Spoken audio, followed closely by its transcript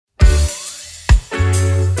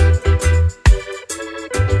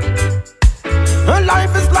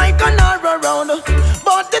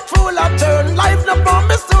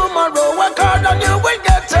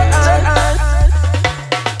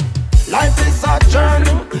is a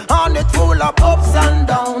journey, and it's full of ups and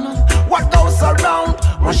downs. What goes around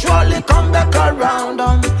will surely come back around.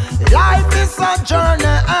 Life is a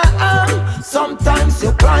journey, sometimes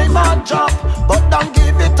you climb and drop, but don't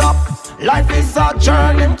give it up. Life is a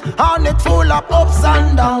journey, and it's full of ups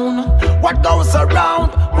and downs. What goes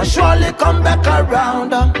around will surely come back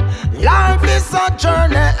around. Life is a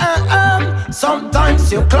journey,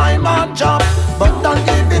 sometimes you climb and drop, but don't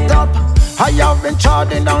give it up. I have been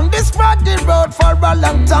trotting down this rugged road for a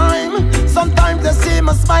long time. Sometimes they see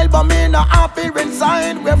me smile, but me not happy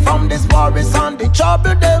inside. Where from this worries and the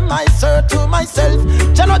trouble, them I say to myself,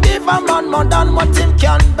 cannot give a man more than what him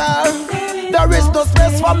can bear. There is no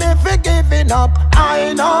space for me for giving up.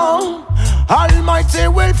 I know Almighty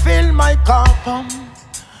will fill my cup,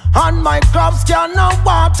 and my crops cannot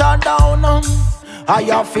water down. I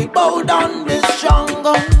have to bow down this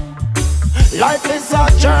jungle. Life is a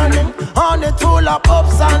journey, and it's full of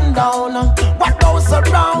ups and downs. What goes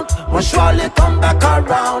around will surely come back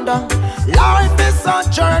around. Life is a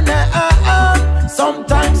journey,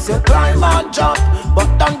 sometimes you climb and jump, but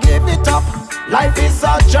don't give it up. Life is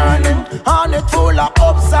a journey, and it's full of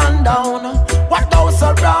ups and downs. What goes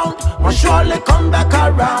around will surely come back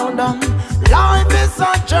around. Life is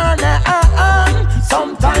a journey,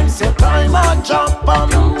 sometimes you climb and jump.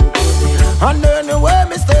 And anyway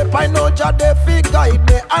me step, I know Jah dey fi guide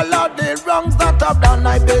me. All of the wrongs that I've done,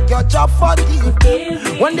 I beg your Jah forgive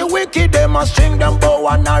me. When the wicked them a string them bow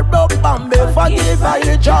and a rope and me forgive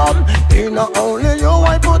I jump. In only you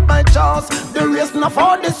I put my chance. The race not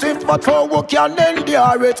for the swift, but for who can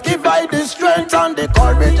endure it. Give I the strength and the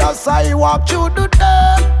courage as I walk through the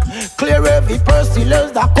day. Clear every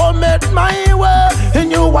pestilence that come at my way. In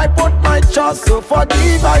you I put my trust, so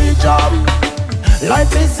forgive I jump.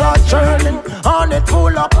 Life is a journey, and it's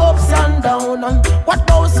full of ups and downs. What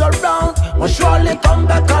goes around will surely come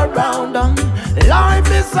back around.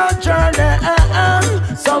 Life is a journey,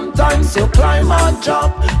 sometimes you climb and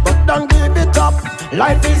jump, but don't give it up.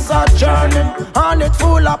 Life is a journey, and it's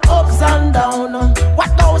full of ups and downs.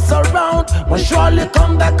 What goes around will surely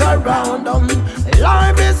come back around.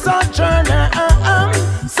 Life is a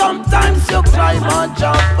journey, sometimes you climb and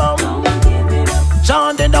jump.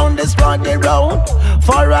 Chanting down this rocky road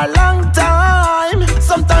for a long time.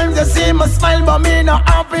 Sometimes you see me smile, but me not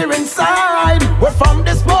happy inside. We're from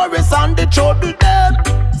this forest and the trouble them.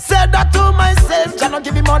 Said that to myself, cannot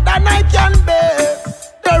give me more than I can bear.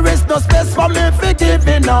 There is no space for me for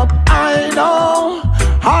giving up. I know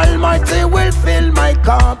Almighty will fill my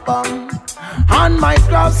cup, and my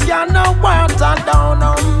crops cannot water down.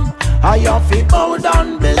 I have to bow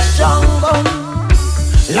down this jungle.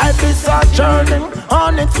 Life is a journey,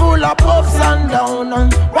 and it's full of ups and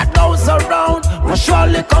downs. What goes around will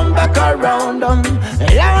surely come back around.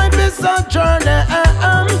 Life is a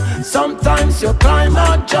journey, sometimes you climb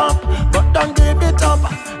and jump, but don't give it up.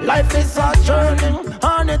 Life is a journey,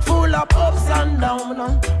 and it's full of ups and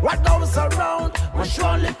downs. What goes around will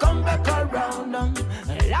surely come back around.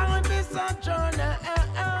 Life is a journey,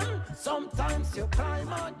 sometimes you climb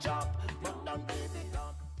and jump, but don't give it up.